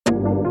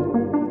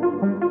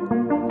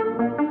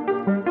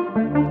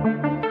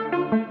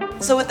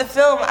So with the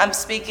film, I'm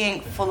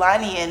speaking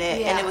Fulani in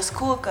it, and it was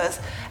cool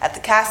because at the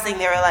casting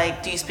they were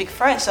like, "Do you speak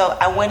French?" So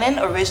I went in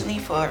originally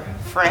for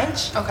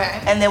French. Okay.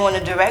 And then when the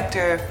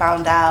director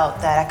found out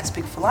that I could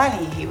speak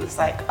Fulani, he was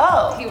like,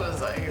 "Oh, he was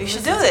like, you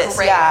should do this."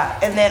 Great. Yeah.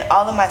 And then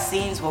all of my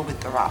scenes were with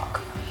The Rock.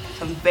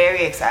 So I'm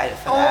very excited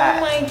for that.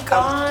 Oh my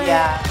god.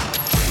 Yeah.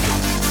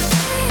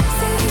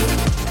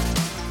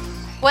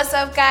 What's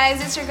up,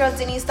 guys? It's your girl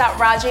Denise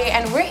Rodriguez,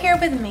 and we're here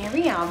with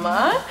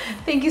Mariama.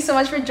 Thank you so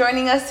much for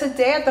joining us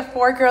today at the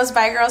 4 Girls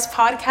by Girls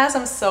podcast.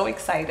 I'm so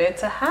excited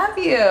to have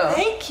you.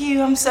 Thank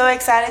you. I'm so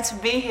excited to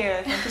be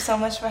here. Thank you so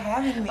much for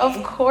having me.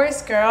 Of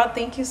course, girl.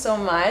 Thank you so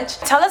much.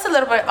 Tell us a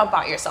little bit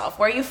about yourself.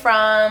 Where are you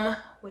from?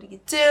 What do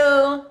you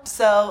do?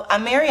 So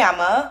I'm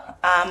Mariama.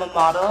 I'm a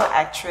model,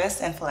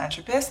 actress, and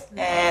philanthropist.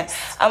 Nice. And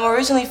I'm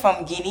originally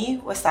from Guinea,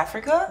 West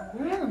Africa.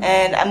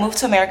 And I moved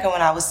to America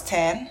when I was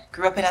 10.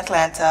 Grew up in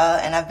Atlanta,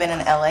 and I've been in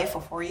LA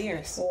for 4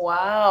 years.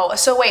 Wow.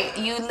 So wait,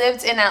 you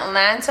lived in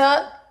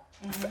Atlanta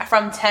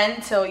from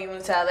 10 till you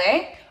moved to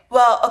LA?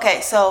 Well,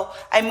 okay, so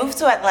I moved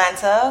to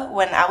Atlanta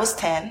when I was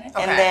 10,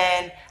 and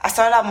then I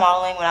started out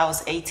modeling when I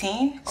was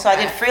 18. So I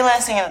did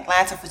freelancing in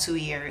Atlanta for 2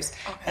 years,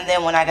 and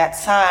then when I got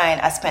signed,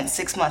 I spent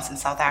 6 months in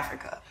South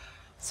Africa.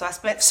 So I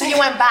spent. So you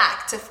went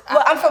back to?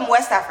 Well, I'm from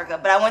West Africa,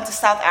 but I went to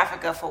South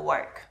Africa for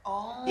work.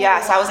 Oh.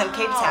 Yeah, so I was in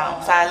Cape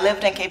Town. So I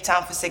lived in Cape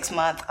Town for 6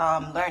 months.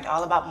 Learned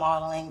all about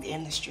modeling, the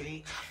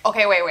industry.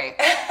 Okay, wait.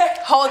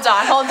 Hold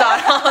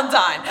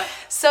on.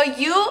 So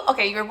you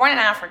were born in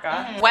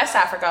Africa, West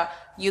Africa.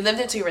 You lived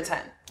until you were 10.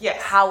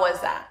 Yes. How was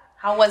that?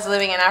 How was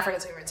living in Africa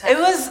until you were 10? It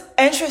was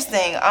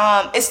interesting.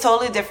 It's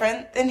totally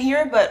different than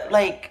here, but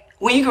like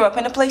when you grow up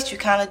in a place, you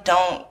kind of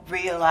don't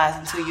realize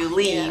until you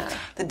leave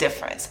the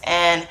difference.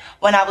 And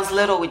when I was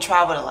little, we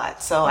traveled a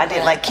lot. So I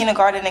did like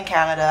kindergarten in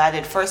Canada. I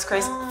did first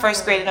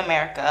grade in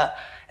America.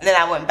 And then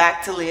I went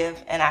back to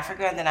live in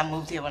Africa, and then I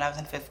moved here when I was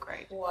in 5th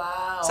grade.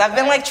 Wow. So I've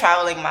been like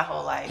traveling my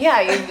whole life. Yeah,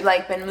 you've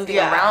like been moving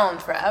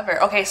around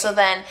forever. Okay, so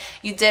then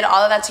you did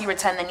all of that till you were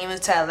 10, then you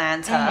moved to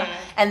Atlanta,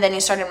 and then you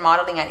started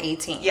modeling at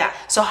 18. Yeah.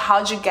 So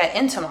how'd you get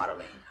into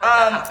modeling?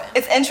 How did that happen?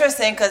 It's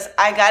interesting because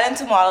I got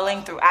into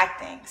modeling through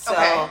acting. So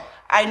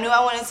I knew I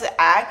wanted to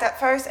act at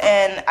first,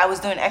 and I was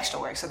doing extra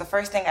work. So the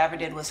first thing I ever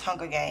did was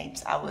Hunger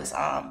Games. I was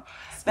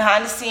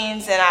behind the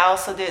scenes, and I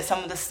also did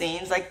some of the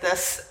scenes like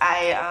this.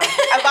 I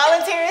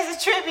volunteer as a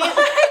tribute.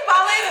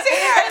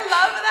 I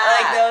love that.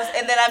 Like those.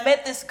 And then I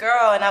met this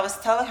girl, and I was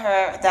telling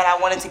her that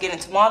I wanted to get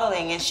into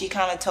modeling, and she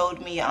kind of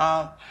told me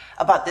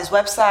about this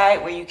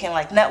website where you can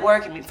like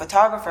network and meet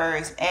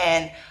photographers.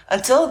 And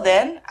until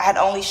then, I had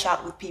only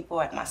shot with people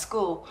at my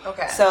school.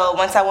 Okay. So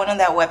once I went on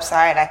that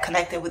website, I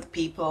connected with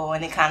people,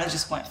 and it kind of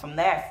just went from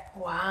there.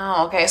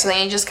 Wow. Okay. So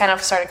then you just kind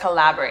of started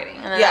collaborating,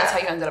 and then that's how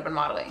you ended up in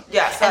modeling.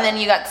 Yeah. So and then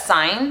you got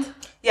signed.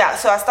 Yeah,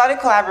 so I started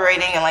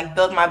collaborating and like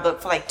built my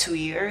book for like 2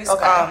 years.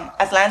 Okay.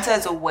 Atlanta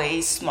is a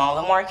way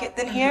smaller market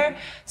than here.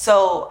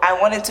 So I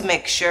wanted to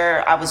make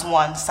sure I was,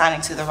 one,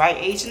 signing to the right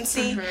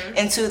agency,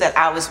 and two, that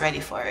I was ready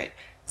for it.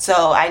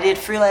 So I did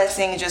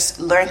freelancing, just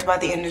learned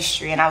about the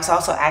industry, and I was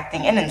also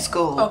acting in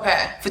school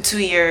for 2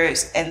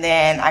 years, and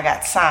then I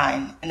got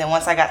signed. And then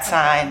once I got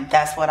signed,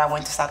 that's when I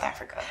went to South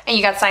Africa. And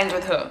you got signed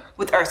with who?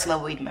 With Ursula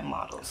Weidman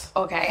Models.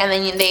 Okay, and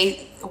then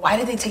why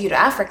did they take you to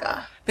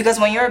Africa? Because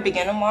when you're a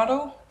beginner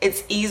model,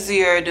 it's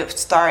easier to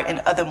start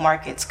in other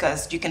markets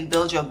because you can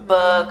build your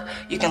book,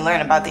 you can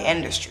learn about the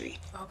industry.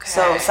 Okay.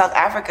 So South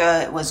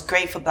Africa was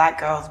great for black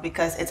girls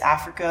because it's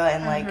Africa,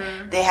 and like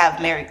they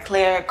have Mary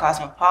Claire,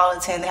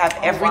 Cosmopolitan, they have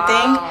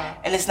everything,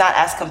 and it's not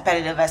as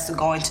competitive as to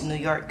going to New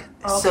York.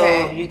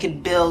 So you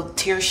can build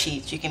tier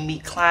sheets, you can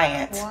meet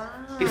clients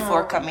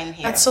before coming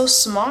here. That's so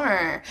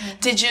smart.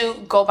 Did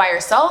you go by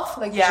yourself?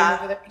 Like, did you move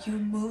over there? You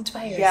moved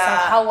by yourself.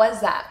 Yeah. How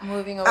was that,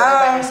 moving over there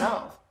by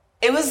yourself?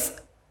 It was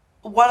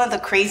one of the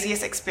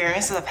craziest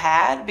experiences I've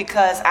had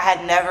because I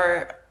had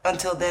never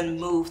until then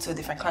moved to a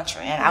different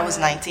country, and I was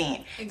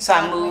 19. Exactly. So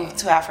I moved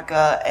to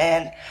Africa,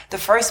 and the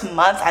first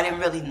month I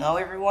didn't really know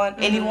anyone,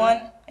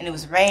 and it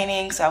was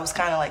raining, so I was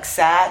kind of like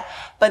sad.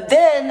 But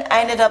then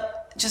I ended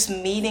up just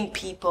meeting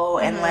people,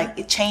 and like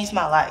it changed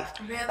my life.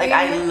 Really? Like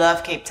I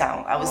love Cape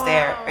Town. I was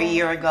there a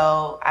year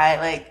ago.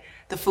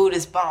 The food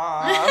is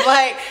bomb.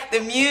 Like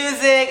the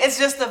music, it's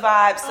just the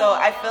vibe. So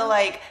I feel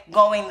like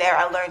going there,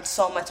 I learned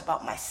so much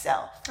about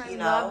myself. I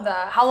love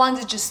that. How long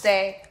did you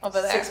stay over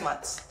there? 6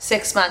 months.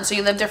 6 months. So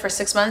you lived there for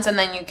 6 months, and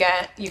then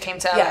you came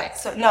to LA. Yeah.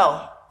 So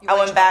no. I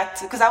went back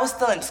to, because I was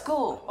still in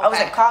school. I was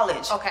in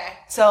college. Okay.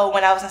 So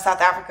when I was in South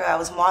Africa, I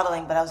was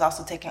modeling, but I was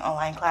also taking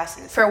online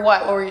classes. For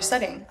what? What were you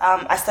studying?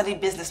 I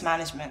studied business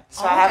management.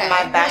 So I have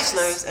my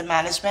bachelor's in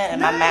management, and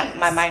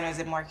my minor is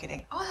in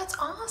marketing. Oh, that's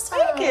awesome.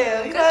 Thank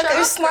you.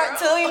 You're smart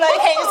too. You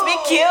can't just be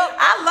cute.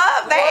 I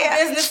love that.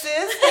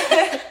 Businesses.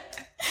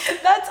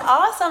 That's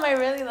awesome. I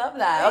really love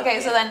that.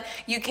 Okay, so then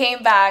you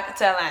came back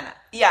to Atlanta.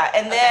 Yeah,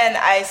 and then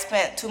I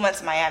spent 2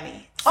 months in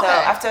Miami. So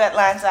after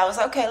Atlanta, I was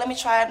like, okay, let me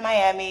try it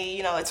Miami.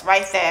 It's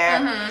right there.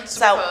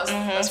 So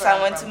I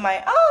went to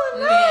my,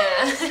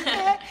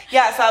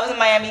 Yeah, so I was in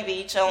Miami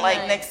Beach on like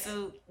Nice. next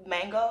to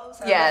Mangoes.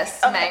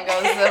 Yes,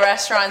 Mangoes, the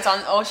restaurants on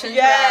Ocean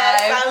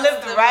Yes, Drive. I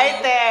lived right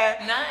there.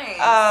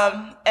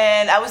 Nice.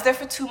 And I was there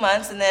for 2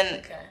 months, and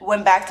then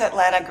went back to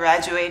Atlanta,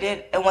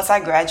 graduated. And once I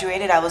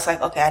graduated, I was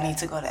like, okay, I need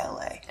to go to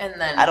LA. And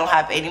then I don't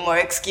have any more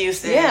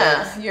excuses.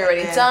 yeah, you're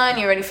already done.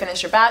 You already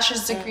finished your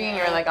bachelor's degree, and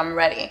you're like, I'm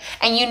ready.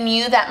 And you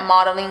knew that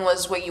modeling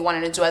was what you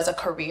wanted to do as a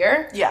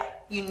career. Yeah,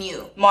 You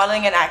knew.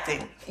 modeling and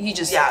acting. You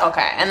just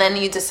okay. And then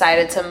you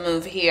decided to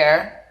move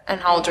here. And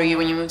how old were you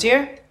when you moved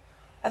here?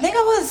 I think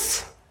I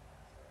was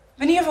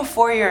been here for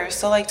 4 years,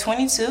 so like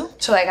 22.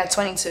 So like at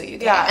 22, you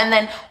came. Yeah. And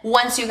then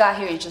once you got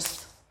here, you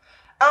just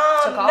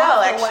took off? No,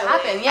 Or actually. what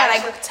happened? Yeah,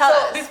 like tell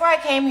us. Before I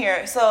came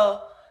here,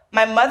 so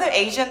my mother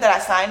agent that I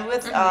signed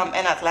with in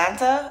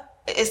Atlanta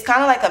is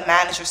kind of like a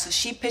manager, so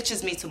she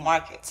pitches me to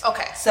markets.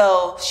 Okay.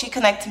 So she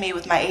connected me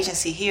with my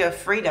agency here,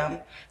 Freedom.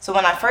 So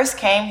when I first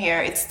came here,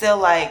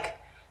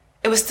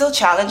 it was still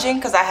challenging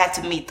because I had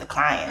to meet the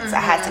clients. I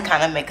had to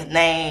kind of make a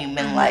name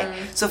and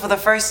so for the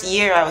first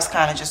year I was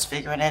kind of just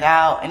figuring it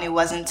out, and it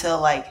wasn't until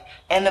like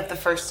end of the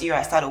first year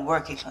I started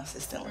working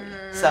consistently.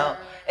 So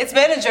it's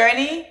been a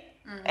journey.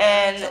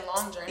 And It's a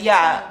long journey.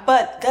 yeah,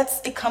 but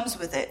it comes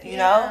with it, you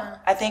know?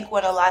 I think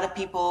when a lot of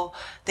people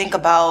think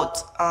about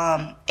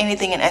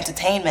anything in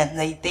entertainment,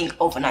 they think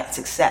overnight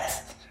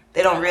success.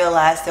 They don't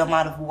realize the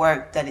amount of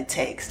work that it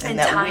takes and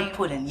that time. we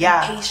put in.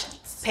 And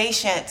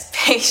Patience.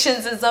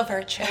 Patience is a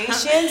virtue.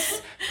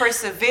 Patience,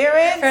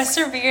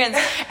 perseverance.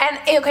 And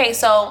okay,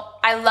 so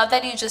I love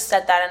that you just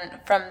said that, and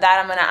from that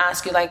I'm gonna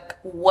ask you, like,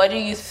 what do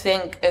you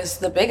think is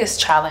the biggest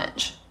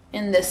challenge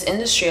in this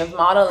industry of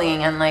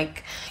modeling and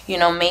like, you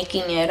know,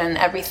 making it and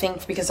everything?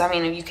 Because I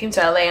mean, if you came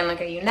to LA and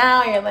look at you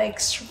now, you're like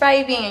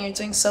striving and you're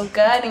doing so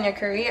good in your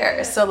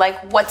career. So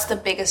like, what's the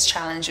biggest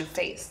challenge you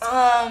faced?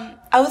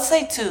 I would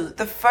say two.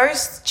 The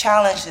first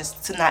challenge is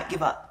to not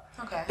give up.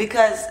 Okay.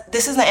 Because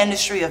this is an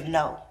industry of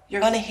no.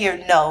 You're going to hear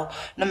no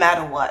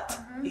matter what,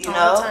 you All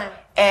know? the time.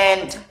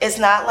 And it's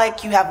not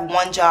like you have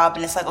one job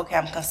and it's like, okay,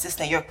 I'm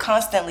consistent. You're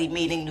constantly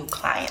meeting new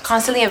clients.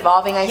 Constantly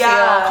evolving, I feel,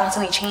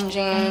 constantly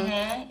changing.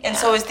 And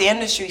so is the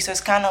industry. So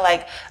it's kind of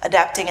like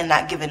adapting and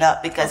not giving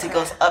up because it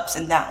goes ups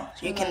and downs.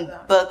 You can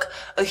book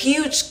a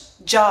huge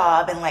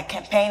job and like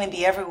campaign and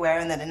be everywhere,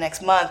 and then the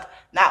next month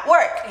not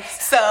work.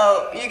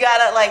 So you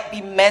gotta like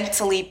be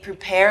mentally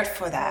prepared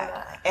for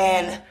that.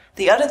 And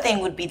the other thing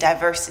would be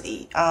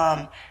diversity.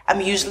 I'm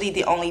usually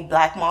the only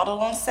black model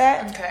on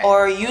set,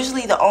 or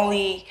usually the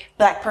only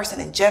black person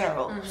in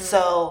general.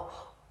 So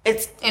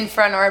it's In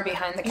front or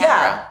behind the camera.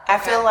 yeah. I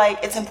feel like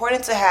it's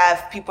important to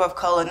have people of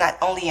color not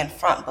only in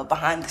front but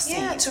behind the scenes.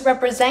 Yeah, to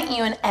represent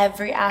you in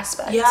every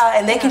aspect. Yeah,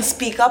 and they can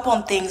speak up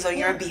on things on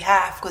your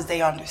behalf because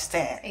they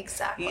understand.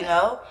 Exactly. You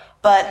know?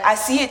 But I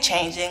see it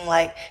changing.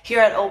 Like here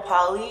at Old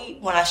Poly,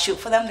 when I shoot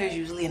for them, there's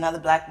usually another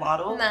black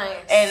model. Nice.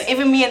 And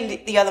even me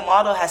and the other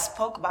model has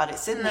spoke about it,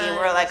 Sydney, and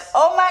we're like,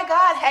 oh my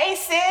God, hey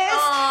sis.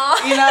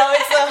 Aww. You know,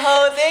 it's a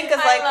whole thing because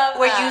I like love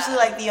we're that. usually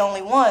like the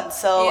only one.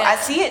 So Yeah. I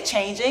see it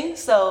changing.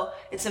 So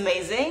it's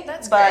amazing.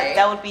 That's but great.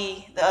 that would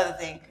be the other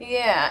thing.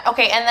 Yeah.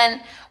 Okay. And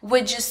then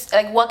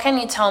what can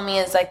you tell me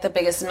is like the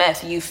biggest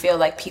myth you feel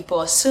like people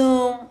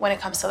assume when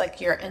it comes to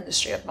like your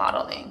industry of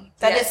modeling?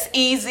 That it's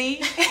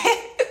easy.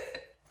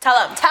 Tell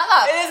them.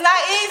 It is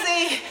not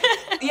easy.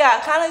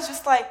 Yeah, kind of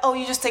just like, oh,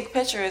 you just take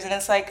pictures. And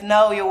it's like,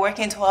 no, you're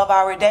working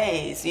 12-hour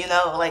days, you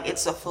know? Like,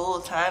 it's a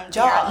full-time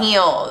job.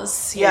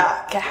 Heels.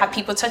 Yeah. You can have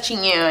people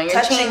touching you. And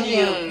you're Touching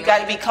changing. you got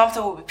to be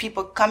comfortable with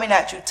people coming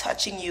at you,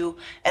 touching you.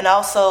 And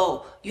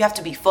also, you have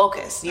to be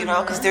focused, you know?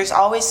 Because there's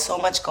always so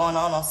much going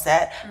on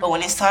set. But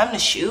when it's time to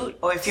shoot,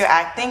 or if you're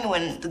acting,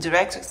 when the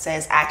director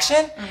says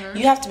action,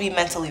 you have to be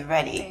mentally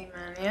ready.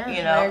 Yeah,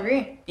 you know? I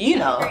agree. You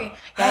know.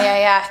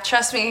 Yeah.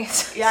 Trust me.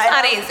 It's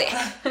not easy.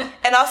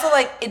 And also,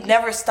 like, it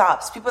never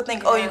stops. People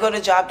think, oh, you go to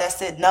a job,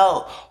 that's it.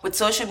 No. With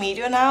social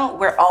media now,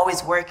 we're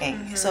always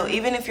working. So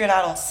even if you're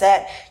not on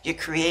set, you're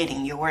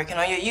creating. You're working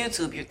on your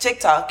YouTube, your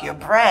TikTok, your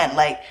brand.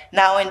 Like,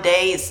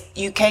 nowadays,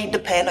 you can't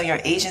depend on your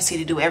agency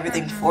to do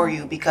everything for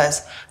you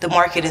because the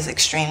market is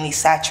extremely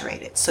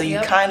saturated. So you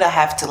kind of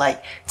have to,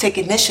 like, take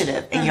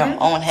initiative in your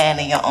own hand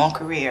in your own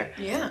career.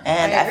 Yeah,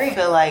 And I agree.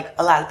 feel like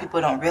a lot of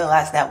people don't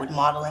realize that with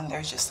modeling.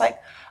 They're just like,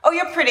 oh,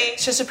 you're pretty.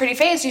 It's just a pretty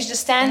face. You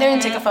just stand there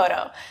and take a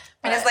photo.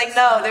 And it's like,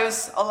 no,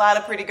 there's a lot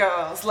of pretty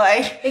girls.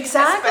 Like,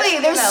 Exactly.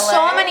 especially There's in LA.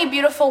 so many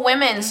beautiful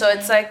women. So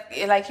it's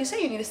like you said,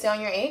 you need to stay on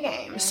your A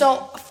game.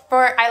 So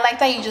I like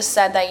that you just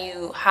said that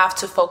you have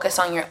to focus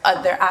on your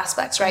other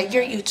aspects, right?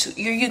 Your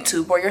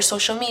YouTube or your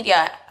social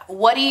media.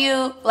 What do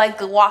you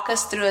like? Walk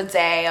us through a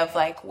day of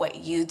like what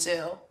you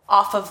do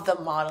off of the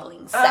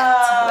modeling set.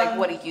 Like,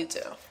 what do you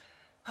do?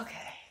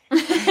 Okay.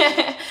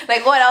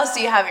 Like, what else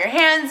do you have your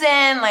hands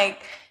in? Like,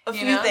 A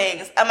few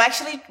things. I'm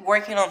actually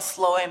working on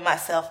slowing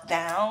myself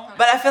down.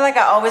 But I feel like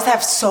I always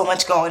have so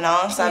much going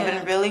on. So I've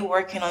been really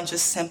working on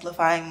just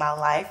simplifying my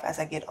life as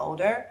I get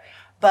older.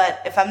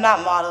 But if I'm not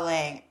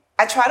modeling,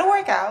 I try to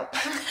work out.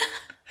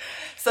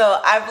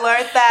 So I've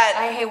learned that.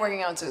 I hate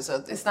working out too,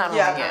 so it's not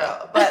Yeah, only you.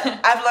 girl. But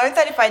I've learned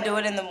that if I do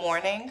it in the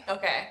morning.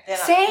 Okay. Then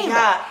Same.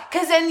 Yeah.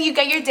 Because then you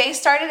get your day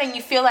started and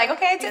you feel like,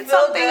 okay, I did feel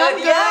something. good, I'm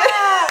good.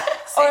 yeah.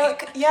 Same.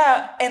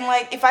 Yeah, and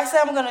like if I say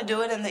I'm gonna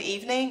do it in the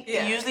evening,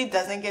 Yeah. it usually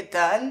doesn't get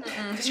done.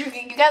 Because you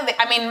got,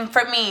 I mean,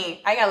 for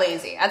me, I got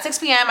lazy. At 6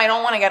 p.m., I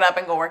don't want to get up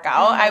and go work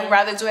out. I'd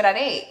rather do it at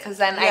 8 because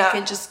then I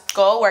can just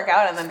go work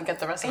out and then get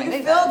the rest of my day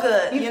You feel done.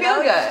 good. You feel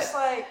know? good. Just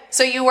like,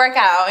 So you work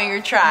out and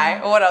you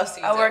try. What else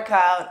do you do? I work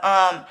out.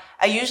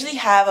 I usually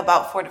have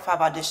about 4 to 5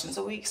 auditions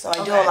a week, so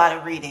I do a lot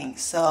of reading.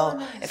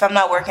 So if I'm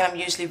not working, I'm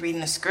usually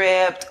reading a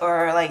script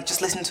or like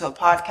just listening to a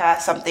podcast,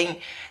 something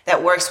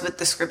that works with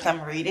the script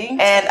I'm reading.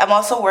 And I'm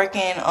also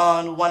working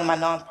on one of my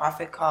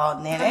nonprofit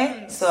called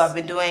Nene. So I've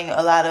been doing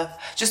a lot of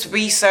just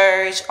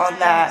research on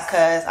that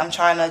because I'm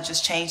trying to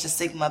just change the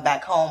stigma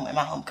back home in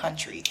my home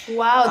country.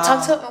 Wow.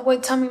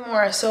 Tell me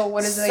more. So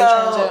what is it that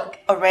you're trying to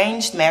do?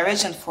 Arranged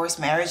marriage and forced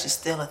marriage is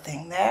still a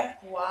thing there.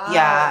 Wow.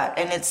 Yeah,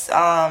 and it's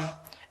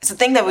a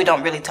thing that we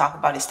don't really talk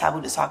about. It's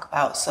taboo to talk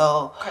about.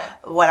 So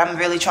what I'm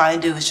really trying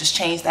to do is just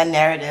change that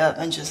narrative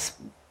and just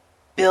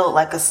build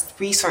like a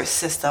resource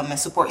system and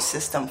support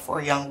system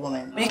for young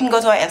women. You can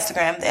go to our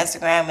Instagram. The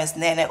Instagram is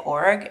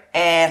nene.org.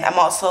 And I'm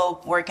also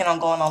working on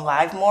going on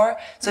live more.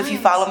 So if you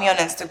follow me on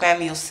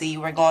Instagram, you'll see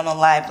we're going on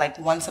live like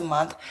once a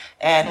month.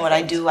 And what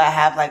I do, I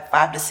have like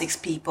 5 to 6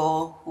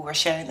 people who are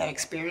sharing their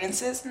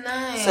experiences.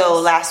 Nice. So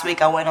last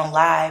week I went on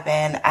live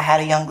and I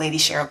had a young lady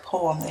share a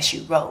poem that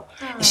she wrote.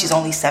 And she's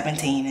only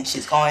 17 and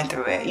she's going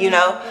through it, you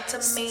know? That's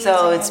amazing.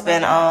 So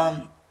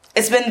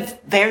it's been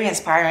very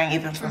inspiring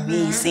even for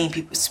me, seeing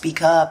people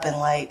speak up and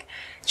like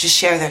just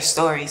share their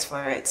stories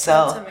for it.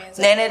 So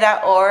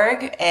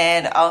nene.org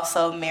and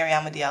also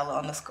Mariama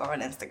Diallo _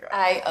 on Instagram.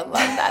 I love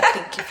that.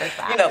 Thank you for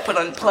that. Put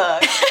on the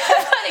plug.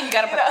 You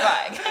gotta put a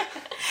plug.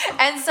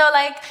 And so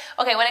like,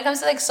 okay, when it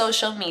comes to like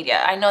social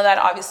media, I know that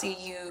obviously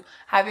you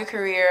have your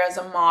career as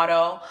a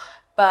model,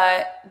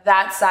 but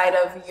that side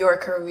of your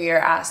career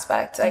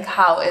aspect, like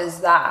how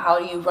is that? How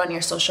do you run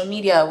your social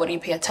media? What do you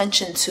pay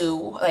attention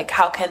to? Like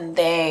how can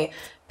they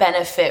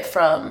benefit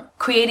from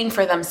creating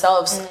for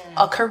themselves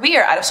a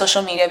career out of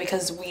social media,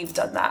 because we've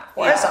done that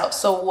for ourselves.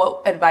 So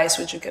what advice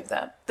would you give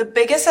them? The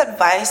biggest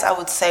advice I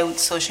would say with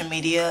social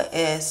media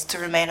is to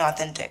remain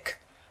authentic.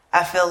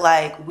 I feel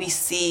like we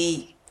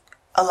see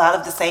a lot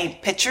of the same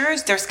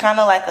pictures. There's kind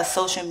of like a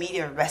social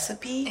media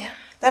recipe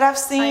that I've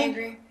seen. I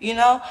agree.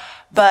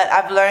 But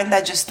I've learned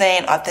that just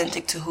staying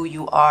authentic to who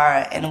you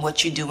are and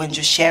what you do and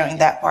just sharing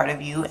that part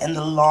of you in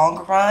the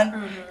long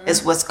run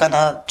is what's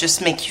gonna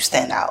just make you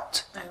stand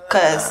out.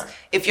 Because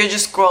if you're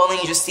just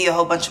scrolling, you just see a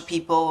whole bunch of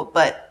people,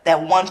 but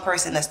that one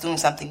person that's doing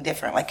something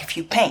different. Like if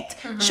you paint,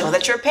 show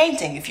that you're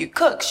painting. If you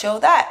cook, show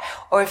that.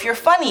 Or if you're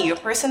funny, your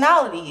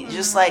personality.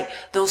 Just like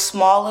those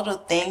small little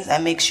things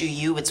that makes you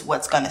you, it's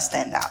what's gonna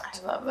stand out.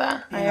 I love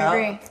that.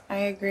 I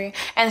agree.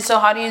 And so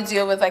how do you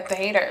deal with like the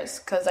haters?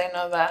 Because I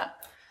know that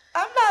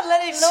I'm not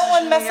letting no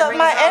one mess up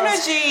my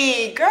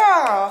energy,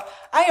 girl.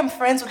 I am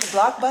friends with the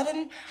block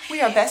button.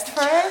 We are best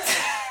friends.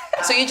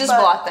 So you just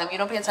block them. You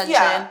don't pay attention.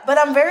 Yeah, but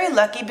I'm very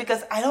lucky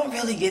because I don't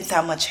really get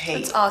that much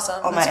hate. That's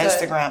awesome. On my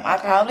Instagram. I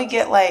probably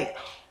get like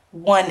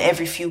one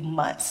every few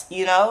months,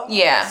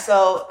 Yeah.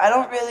 So I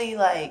don't really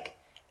like.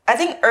 I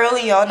think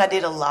early on I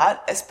did a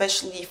lot,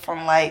 especially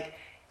from like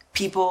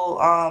people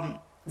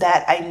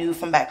that I knew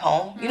from back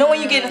home. When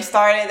you get them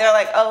started, they're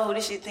like, oh, who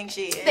does she think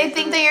she is? They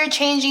think that you're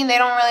changing. They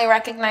don't really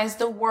recognize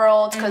the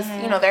world because,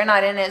 they're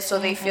not in it. So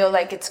they feel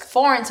like it's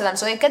foreign to them.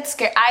 So it gets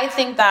scary. I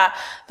think that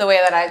the way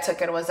that I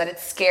took it was that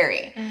it's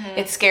scary.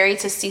 It's scary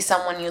to see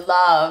someone you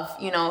love,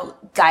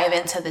 dive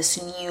into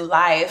this new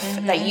life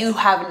that you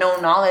have no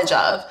knowledge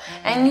of.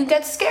 And you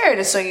get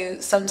scared. So you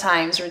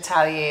sometimes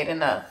retaliate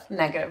in a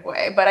negative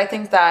way. But I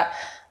think that,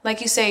 like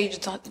you say, you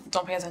just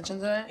don't pay attention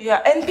to it.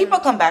 Yeah, and people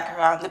come back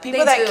around. The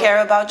people that care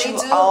about you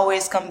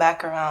always come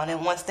back around.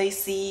 And once they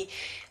see,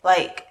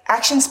 like,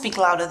 actions speak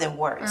louder than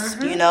words,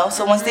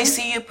 So once they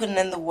see you putting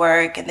in the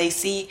work and they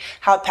see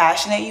how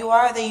passionate you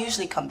are, they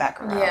usually come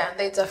back around. Yeah,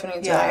 they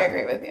definitely do. I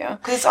agree with you.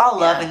 Because it's all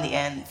love in the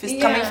end. If it's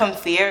coming from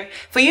fear,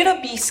 for you to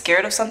be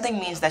scared of something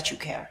means that you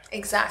care.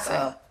 Exactly.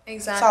 So,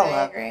 exactly.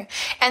 I agree.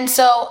 And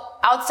so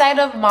outside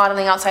of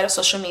modeling, outside of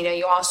social media,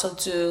 you also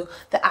do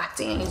the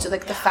acting, you do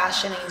like the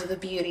fashion, and you do the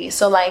beauty.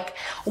 So like,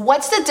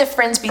 what's the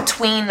difference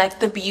between like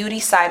the beauty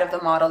side of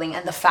the modeling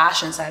and the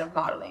fashion side of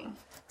modeling?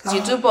 Because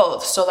you do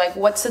both. So like,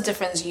 what's the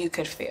difference you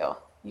could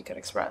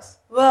express?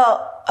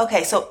 Well,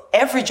 okay, so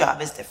every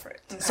job is different.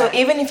 Okay. So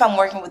even if I'm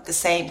working with the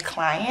same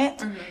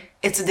client,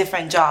 it's a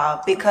different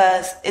job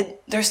because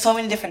there's so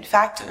many different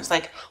factors.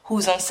 Like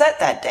who's on set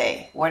that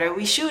day? What are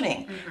we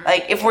shooting?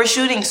 Like if we're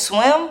shooting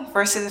swim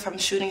versus if I'm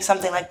shooting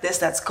something like this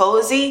that's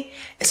cozy,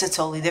 it's a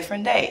totally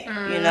different day,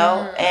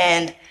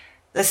 And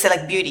let's say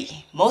like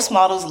beauty. Most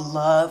models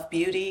love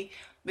beauty.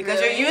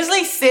 Because you're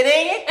usually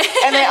sitting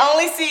and they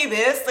only see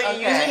this. So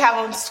you usually have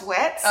on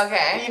sweats.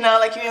 Okay.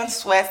 Like you're in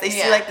sweats. They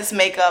see like this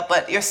makeup,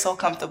 but you're so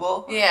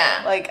comfortable.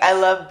 Yeah. Like I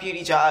love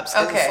beauty jobs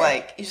because it's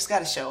like you just got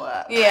to show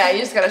up. Yeah, you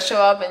just got to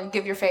show up and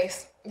give your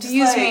face.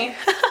 Excuse me.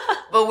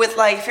 But with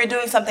like, if you're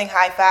doing something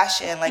high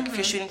fashion, like if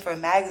you're shooting for a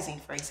magazine,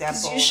 for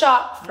example. You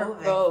shot for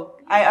Vogue.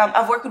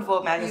 I've worked with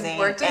Vogue magazine. You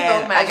worked with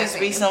and Vogue magazine. I just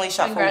recently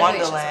shot for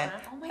Wonderland.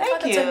 Oh my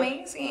God, that's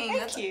amazing.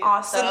 That's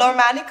awesome. It's a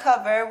Normani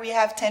cover. We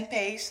have 10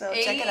 pages, so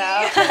check it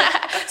out.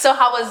 So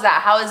how was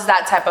that? How is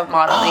that type of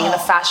modeling in the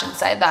fashion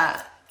side?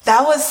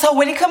 That was, so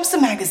when it comes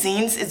to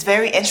magazines, it's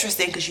very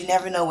interesting because you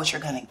never know what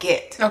you're going to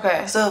get.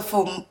 Okay. So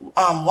for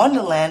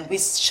Wonderland, we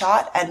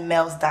shot at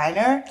Mel's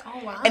Diner.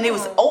 Oh, wow. And it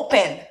was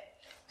open.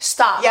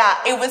 Stop. Yeah,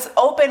 it was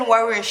open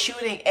while we were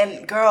shooting.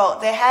 And girl,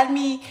 they had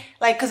me,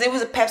 like, because it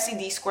was a Pepsi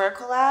D Square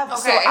collab.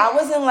 Okay. So I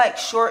was in, like,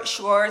 short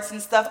shorts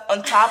and stuff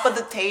on top of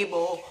the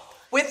table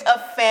with a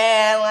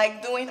fan,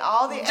 like, doing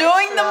all the extra.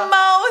 Doing the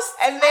most.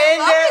 And then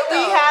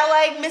we had,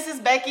 like,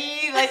 Mrs.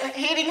 Becky, like,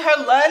 eating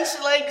her lunch,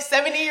 like,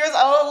 70 years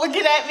old,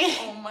 looking at me.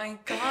 Oh, my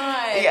God.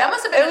 Yeah. That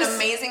must have been an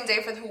amazing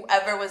day for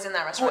whoever was in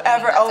that restaurant.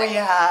 Whoever, oh,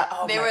 yeah.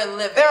 Oh, they were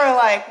living. They were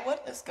like,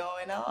 what is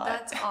going on?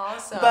 That's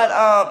awesome.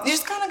 But you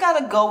just kind of got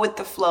to go with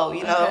the flow,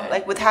 you know?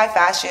 Like, with high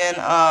fashion,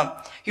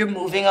 you're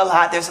moving a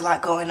lot. There's a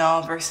lot going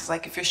on versus,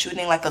 like, if you're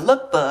shooting, like, a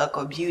lookbook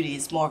or beauty,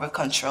 it's more of a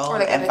controlled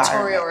environment. Or, like,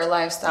 editorial or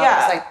lifestyle.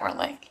 Yeah. It's, like, more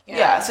like...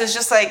 Yeah, so it's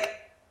just like,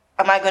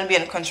 am I going to be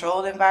in a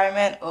controlled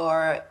environment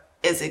or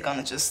is it going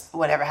to just,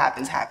 whatever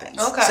happens, happens?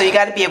 Okay. So you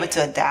got to be able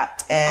to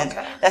adapt. And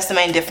that's the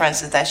main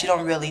difference, is that you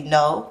don't really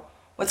know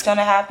what's going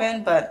to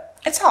happen, but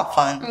it's all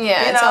fun.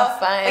 Yeah, it's all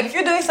fun. Like if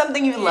you're doing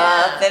something you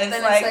love, then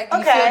it's like,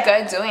 you feel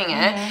good doing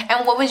it.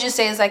 And what would you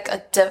say is like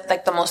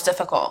like the most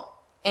difficult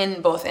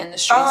in both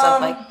industries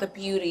of like the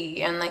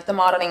beauty and like the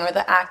modeling or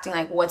the acting?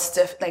 Like what's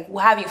like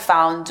what have you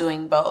found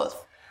doing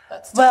both?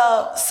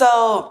 Well,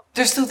 so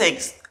there's two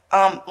things.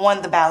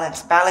 One, the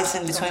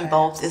balancing between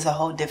both is a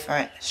whole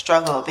different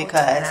struggle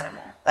because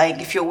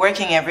like if you're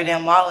working every day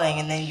on modeling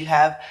and then you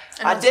have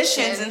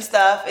auditions and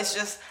stuff, it's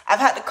just, I've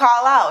had to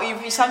call out.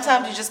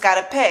 Sometimes you just got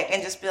to pick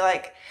and just be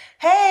like,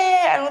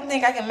 hey, I don't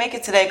think I can make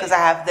it today because I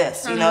have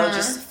this, you know,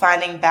 just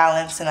finding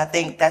balance. And I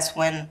think that's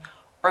when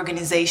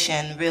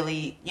organization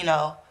really, you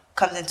know,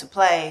 comes into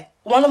play.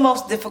 One of the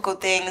most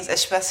difficult things,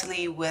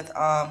 especially with,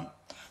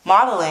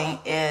 modeling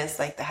is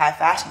like the high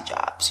fashion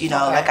jobs, you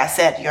know, like I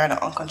said, you're in an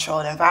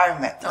uncontrolled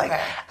environment. Like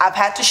I've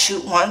had to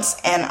shoot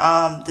once in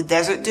the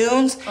desert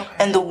dunes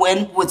and the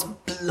wind was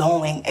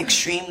blowing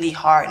extremely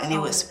hard and it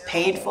was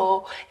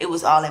painful. It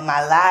was all in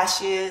my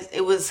lashes.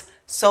 It was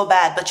so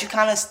bad, but you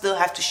kind of still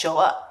have to show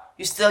up.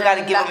 You still got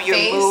to give them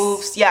your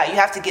moves. Yeah, you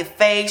have to give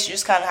face. You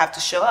just kind of have to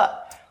show up.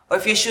 Or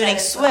if you're shooting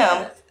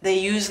swim, they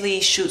usually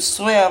shoot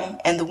swim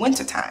in the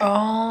wintertime.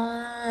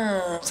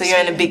 Oh. So you're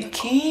in a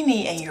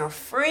bikini and you're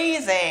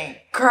freezing.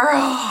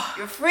 Girl.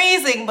 You're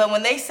freezing, but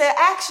when they say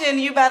action,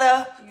 you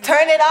better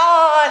turn it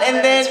on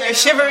and then you're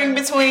shivering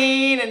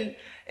between and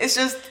it's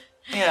just,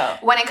 you know.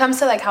 When it comes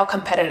to like how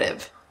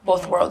competitive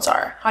both worlds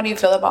are, how do you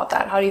feel about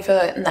that? How do you feel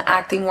in the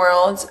acting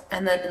world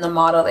and then in the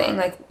modeling?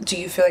 Like, do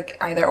you feel like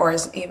either or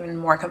is even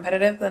more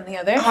competitive than the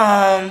other?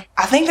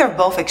 I think they're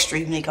both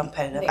extremely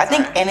competitive. I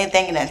think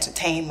anything in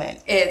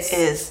entertainment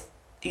is,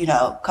 you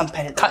know,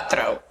 competitive.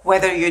 Cutthroat.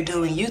 Whether you're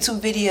doing YouTube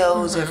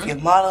videos or if you're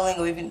modeling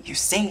or even you're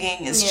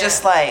singing, it's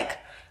just like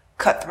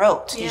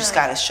cutthroat. You just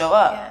gotta show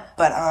up. Yeah.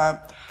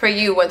 But for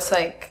you, what's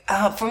like?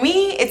 For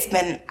me, it's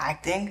been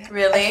acting.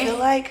 Really? I feel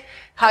like.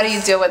 How do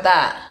you deal with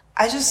that?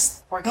 I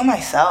just work on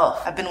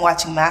myself. I've been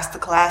watching master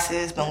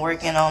classes, been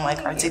working on like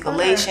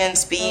articulation,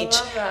 speech.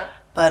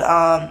 But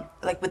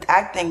like with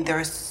acting,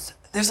 there's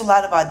a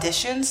lot of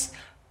auditions,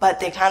 but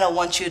they kind of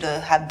want you to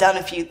have done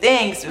a few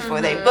things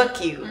before they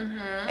book you.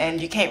 And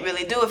you can't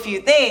really do a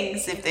few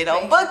things if they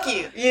don't book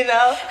you, you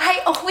know?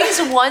 I always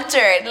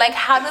wondered, like,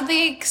 how do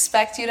they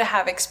expect you to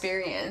have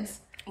experience?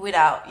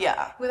 Without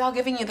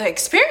giving you the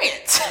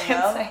experience. You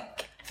know? I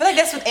feel like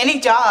that's with any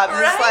job.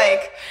 It's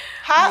like,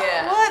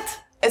 what?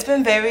 It's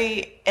been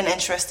an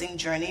interesting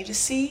journey to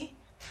see.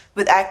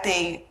 With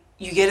acting,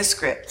 you get a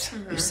script,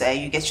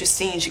 you get your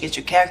scenes, you get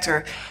your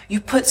character.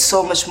 You put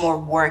so much more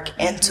work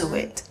into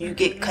it. You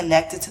get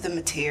connected to the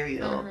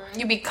material.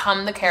 You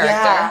become the character.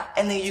 Yeah,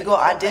 and then you go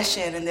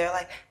audition and they're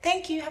like,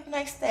 thank you, have a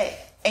nice day.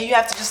 And you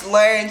have to just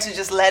learn to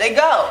just let it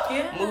go.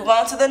 Yeah. Move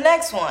on to the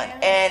next one. Yeah.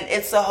 And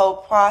it's a whole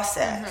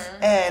process.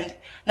 And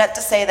not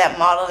to say that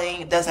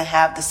modeling doesn't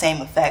have the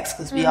same effects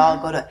because we all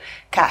go to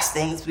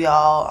castings, we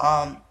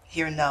all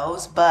hear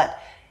no's,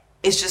 but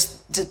it's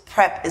just the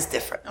prep is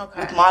different.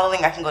 With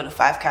modeling, I can go to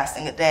 5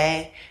 casting a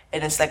day,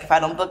 and it's like if I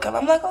don't book them,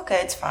 I'm like,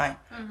 okay, it's fine.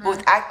 But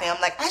with acting,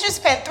 I'm like, I just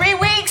spent 3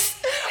 weeks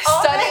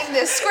studying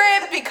this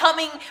script,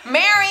 becoming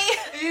Mary.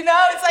 You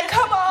know, it's like,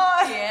 come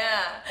on.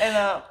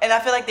 Yeah. And I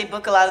feel like they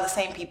book a lot of the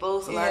same people,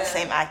 a lot of the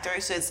same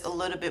actors, so it's a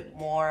little bit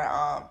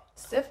more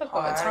it's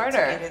difficult. It's harder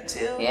to get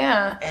into.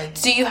 Yeah. And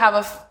do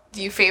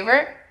you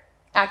favorite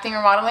acting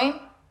or modeling?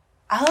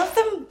 I love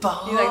them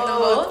both. You like them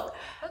both?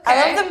 Okay.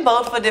 I love them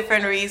both for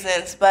different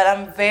reasons, but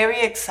I'm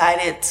very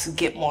excited to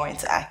get more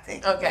into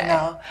acting. Okay. You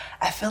know,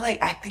 I feel like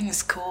acting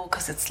is cool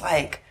because it's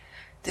like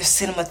there's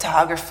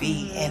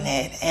cinematography in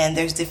it, and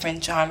there's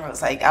different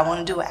genres. Like, I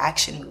want to do an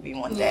action movie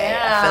one day.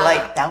 I feel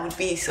like that would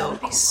be so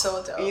cool.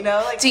 So dope. You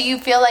know, like, do you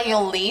feel like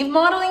you'll leave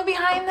modeling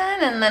behind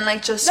then, and then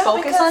like just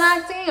focus on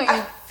acting? Or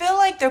I feel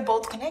like they're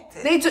both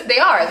connected. They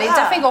are. They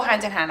definitely go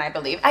hand in hand, I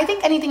believe. I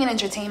think anything in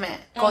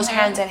entertainment goes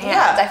hand in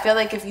hand. I feel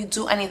like if you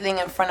do anything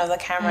in front of the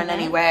camera in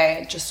any way,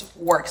 it just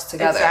works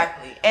together.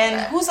 Exactly. And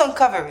who's on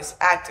covers?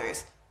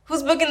 Actors.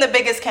 Who's booking the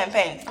biggest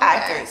campaigns?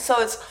 Actors.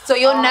 So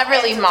you'll never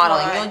leave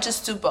modeling. You'll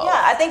just do both.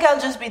 Yeah, I think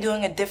I'll just be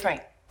doing a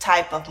different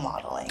type of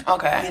modeling.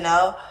 Okay. You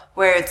know,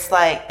 where it's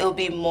like it'll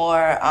be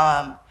more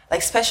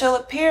like special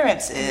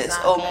appearances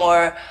or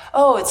more.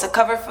 Oh, it's a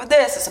cover for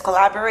this. It's a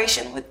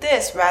collaboration with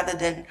this, rather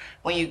than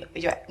when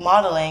you're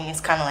modeling,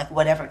 it's kind of like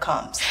whatever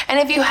comes. And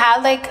if you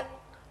had like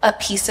a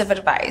piece of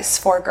advice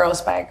for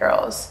girls by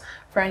girls,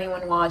 for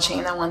anyone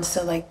watching that wants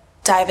to like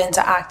dive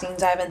into acting,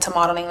 dive into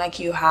modeling like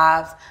you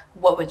have,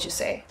 what would you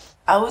say?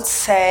 I would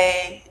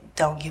say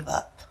don't give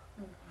up.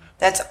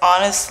 That's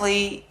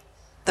honestly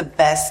the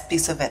best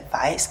piece of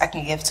advice I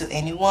can give to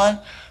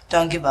anyone.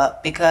 Don't give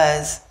up,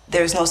 because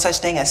there's no such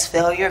thing as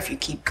failure if you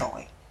keep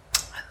going.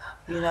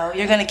 You know,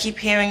 you're going to keep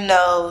hearing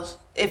no's.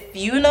 If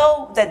you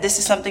know that this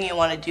is something you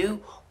want to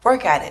do,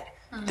 work at it.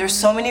 There's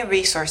so many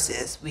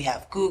resources. We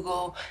have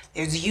Google,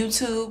 there's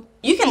YouTube.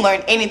 You can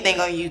learn anything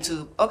on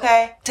YouTube,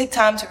 okay? Take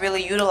time to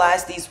really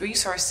utilize these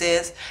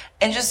resources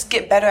and just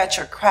get better at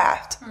your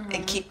craft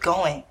and keep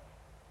going.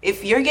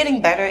 If you're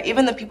getting better,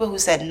 even the people who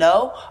said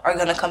no are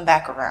going to come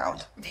back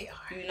around. They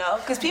are. You know?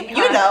 Because people,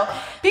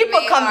 people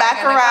come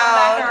back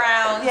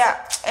around.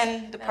 Yeah,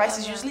 and the price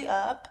is usually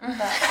up.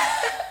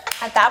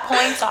 At that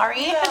point,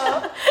 sorry.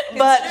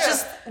 But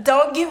just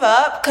don't give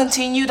up.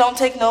 Continue. Don't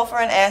take no for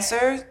an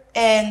answer.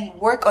 And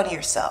work on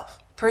yourself.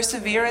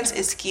 Perseverance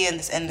is key in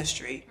this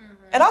industry.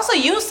 And also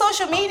use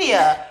social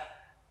media.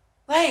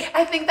 Like,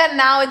 I think that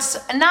now it's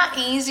not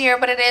easier,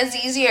 but it is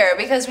easier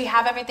because we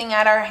have everything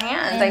at our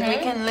hands. Like,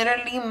 we can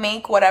literally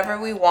make whatever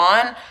we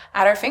want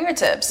at our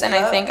fingertips. And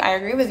I think I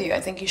agree with you.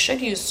 I think you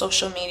should use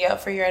social media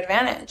for your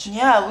advantage.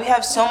 Yeah, we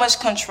have so much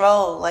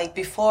control. Like,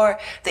 before,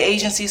 the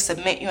agencies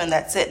submit you and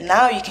that's it.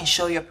 Now you can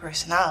show your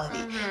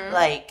personality.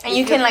 Like, and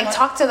you can like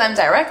talk to them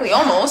directly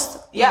almost.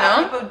 Yeah,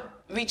 you know? people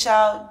reach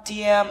out,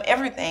 DM,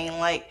 everything.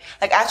 Like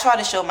I try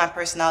to show my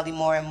personality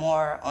more and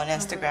more on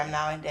Instagram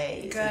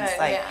nowadays. Good, it's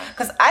like,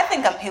 because I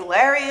think I'm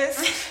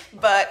hilarious,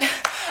 but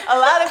a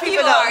lot of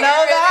people don't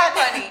know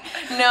that. Really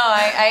funny. No,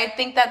 I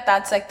think that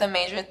that's like the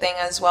major thing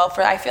as well.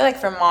 I feel like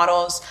for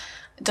models,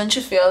 don't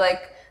you feel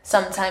like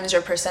sometimes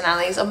your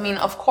personalities, I mean,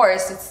 of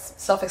course, it's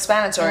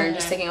self-explanatory, you're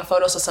just taking a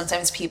photo, so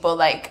sometimes people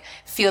like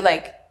feel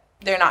like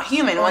they're not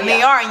human when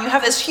they are, and you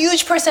have this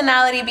huge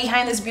personality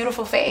behind this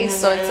beautiful face.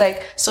 So it's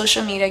like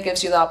social media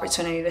gives you the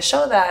opportunity to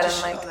show that,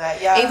 and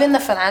like even the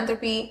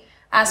philanthropy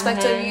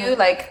aspect of you,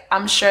 like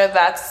I'm sure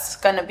that's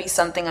gonna be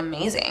something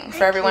amazing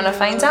for everyone to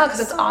find out, because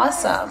it's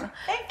awesome.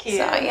 Thank you.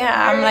 So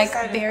I'm like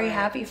very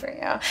happy for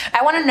you.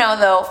 I want to know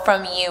though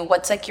from you,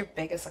 what's like your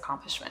biggest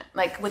accomplishment,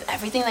 like with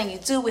everything that you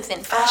do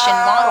within fashion,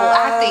 model,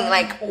 acting,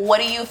 like what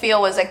do you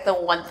feel was like the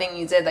one thing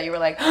you did that you were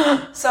like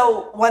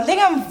So one thing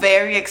I'm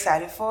very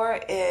excited for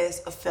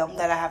is a film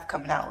that I have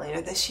coming out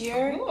later this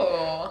year.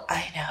 Ooh.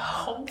 I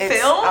know.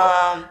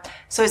 Film?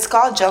 So it's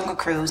called Jungle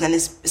Cruise, and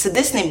it's a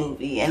Disney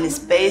movie, and it's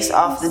based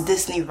off the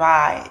Disney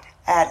ride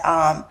at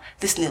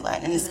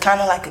Disneyland, and it's kind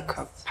of like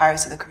a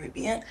Pirates of the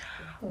Caribbean,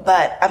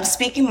 but I'm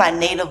speaking my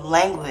native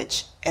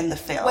language in the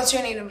film. What's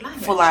your native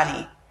language?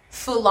 Fulani.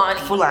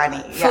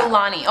 Yeah.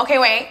 Fulani. Okay,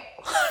 wait.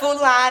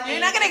 Fulani. You're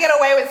not gonna get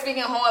away with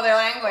speaking a whole other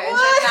language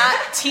and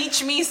not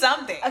teach me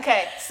something.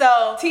 Okay,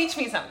 so teach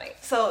me something.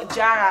 So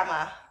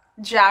Jarama.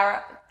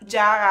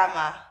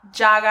 Jarama.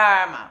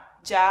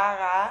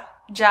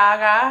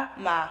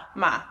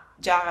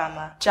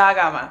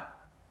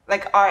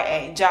 Like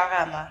R-A.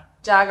 Jarama.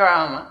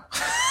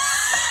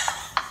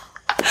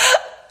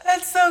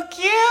 That's so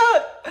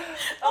cute.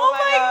 Oh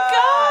my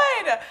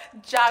god.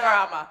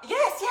 Jagarama.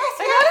 Yes.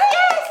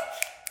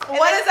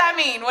 What does that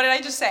mean? What did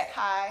I just say?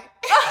 Hi.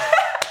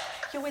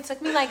 Yo, it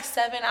took me like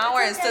 7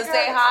 hours to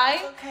say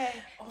hi. Okay.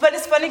 But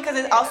it's funny because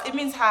it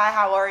means hi,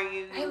 how are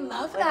you? I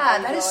love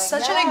that. That is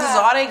such an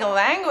exotic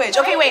language.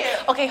 Okay, wait.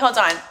 Okay, hold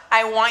on.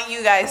 I want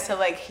you guys to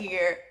like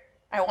hear.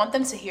 I want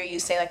them to hear you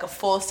say like a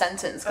full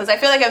sentence, because I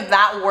feel like if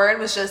that word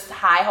was just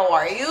hi, how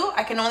are you?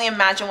 I can only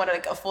imagine what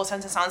like a full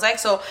sentence sounds like.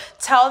 So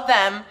tell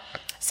them,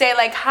 say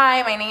like,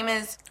 hi, my name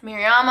is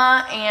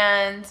Mariama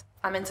and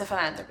I'm into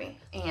philanthropy.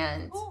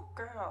 And oh,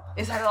 girl.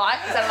 Is that a lot?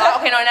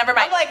 Okay, no, never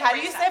mind. I'm like, how do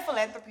you say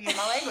philanthropy in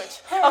my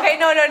language? Okay,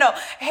 no.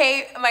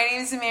 Hey, my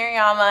name is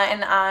Mariama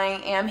and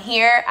I am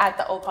here at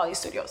the Opali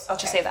Studios.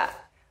 Okay. Just say that.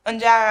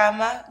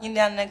 Unjarama,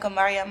 yindane ko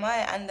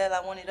Mariama and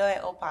la wonido e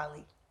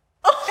Opali.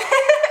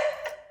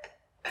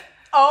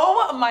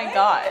 Oh my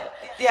god.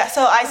 Yeah,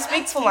 so I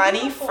speak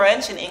Fulani,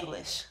 French, and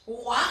English.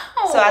 Wow.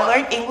 So I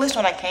learned English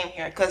when I came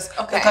here, because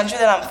the country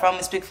that I'm from,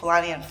 we speak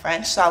Fulani and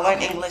French. So I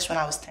learned English when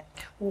I was 10.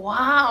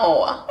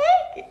 Wow.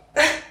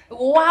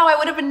 Wow, I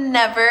would have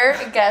never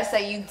guessed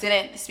that you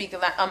didn't speak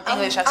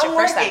English as your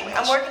first language.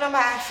 I'm working on my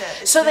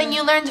accent. So then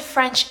you learned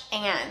French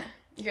and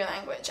your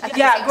language at the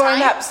same growing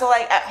time? up. So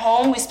like at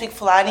home we speak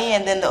Fulani,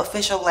 and then the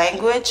official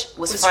language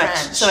was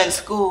French. So in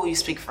school you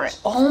speak French.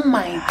 Oh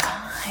my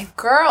god,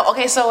 girl.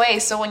 Okay, so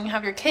wait. So when you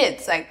have your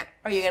kids, like,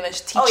 are you gonna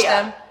teach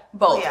them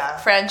both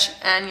French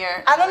and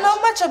your? I don't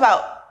know much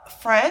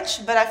about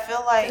French, but I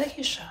feel like I think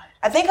you should.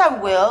 I think I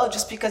will,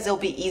 just because it'll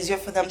be easier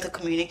for them to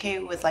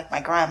communicate with like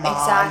my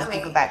grandma and the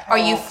people back home. Are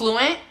you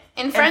fluent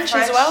in French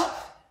as well?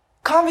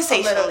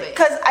 Conversationally,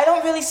 because I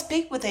don't really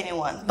speak with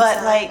anyone.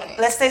 But like,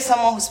 let's say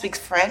someone who speaks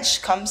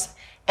French comes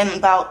in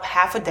about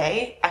half a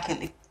day,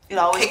 it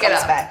always Pick comes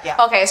it up. back.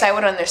 Yeah. Okay, so I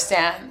would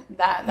understand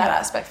that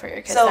aspect for your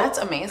kids. So, that's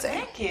amazing.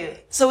 Thank you.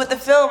 So with the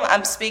film,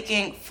 I'm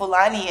speaking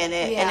Fulani in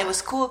it, and it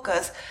was cool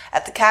because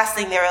at the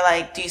casting they were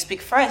like, "Do you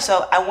speak French?"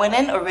 So I went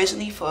in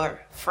originally for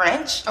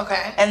French.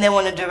 Okay. And then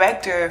when the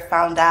director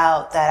found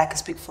out that I could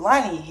speak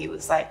Fulani, he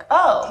was like,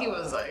 "Oh,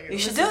 you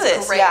should do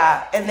this." Great.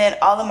 Yeah. And then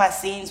all of my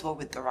scenes were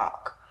with The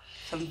Rock.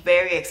 So I'm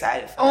very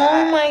excited for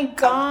that. Oh my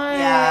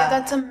god.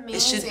 That's amazing. It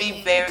should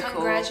be very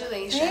cool.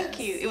 Congratulations. Thank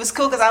you. It was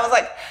cool because I was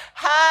like,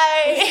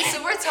 "Hi." He's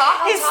super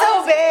tall. He's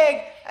so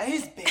big.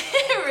 He's big.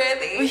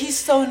 Really? But he's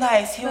so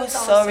nice. He was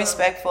so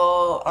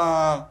respectful.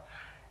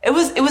 It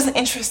was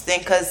interesting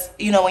because,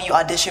 you know, when you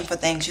audition for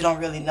things, you don't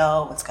really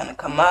know what's going to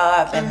come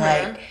up. And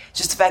like,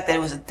 just the fact that it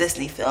was a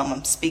Disney film,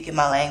 I'm speaking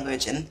my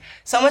language and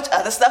so much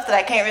other stuff that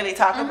I can't really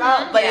talk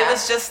about. But it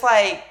was just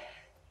like,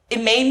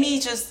 it made me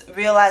just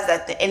realize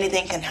that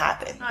anything can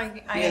happen.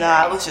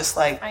 I was just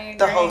like,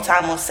 the whole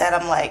time on set,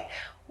 I'm like,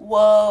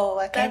 whoa,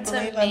 I can't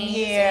believe I'm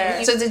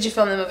here. So did you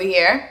film the movie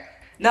here?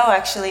 No,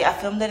 actually, I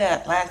filmed it in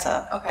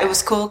Atlanta. Okay. It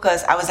was cool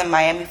because I was in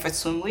Miami for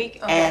Swim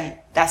Week, and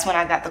that's when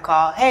I got the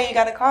call, "Hey, you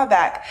got a call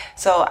back."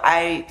 So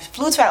I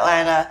flew to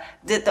Atlanta,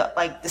 did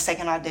the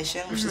second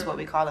audition, which is what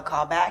we call a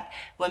callback.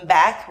 Went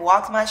back,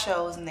 walked my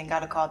shows, and then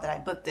got a call that I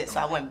booked it. So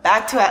I went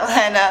back to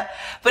Atlanta,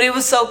 but it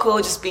was so cool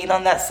just being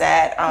on that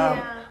set.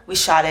 We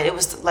shot it. It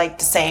was like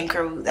the same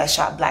crew that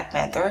shot Black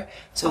Panther,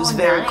 so it was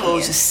very cool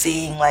just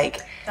seeing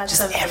like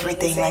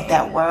everything, like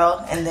that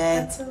world, and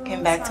then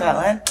came back to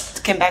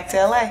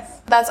LA.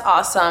 That's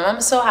awesome. I'm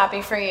so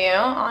happy for you.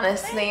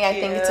 Honestly, I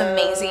think it's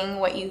amazing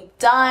what you've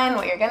done,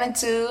 what you're gonna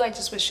do. I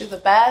just wish you the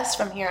best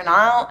from here on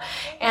out.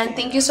 And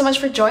thank you so much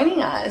for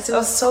joining us. It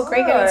was so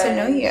great getting to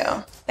know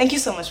you. Thank you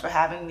so much for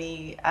having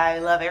me. I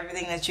love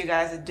everything that you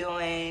guys are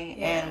doing,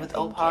 and with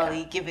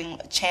Opali, giving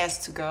a chance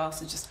to girls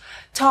to just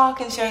talk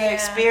and share their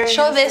experiences.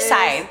 Show this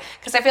side,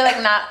 because I feel like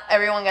not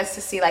everyone gets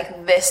to see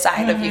like this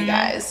side of you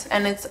guys,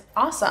 and it's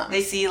awesome.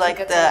 They see like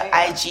the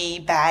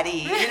IG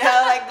baddie, you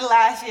know, like the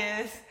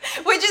lashes.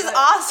 Which is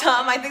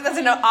awesome. I think that's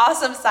an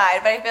awesome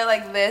side. But I feel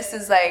like this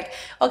is like,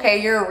 okay,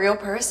 you're a real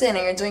person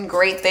and you're doing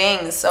great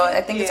things. So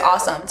I think it's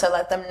awesome to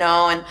let them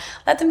know and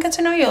let them get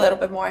to know you a little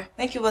bit more.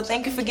 Thank you. Well,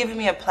 thank you for giving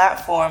me a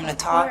platform to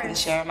talk and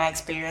share my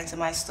experience and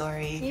my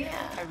story. Yeah.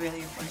 I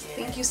really appreciate it.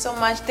 Thank you so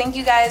much. Thank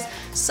you guys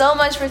so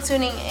much for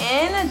tuning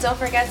in. Don't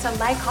forget to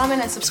like,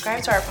 comment, and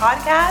subscribe to our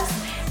podcast.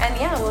 And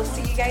yeah, we'll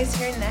see you guys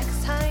here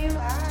next time.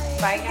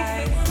 Bye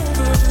guys.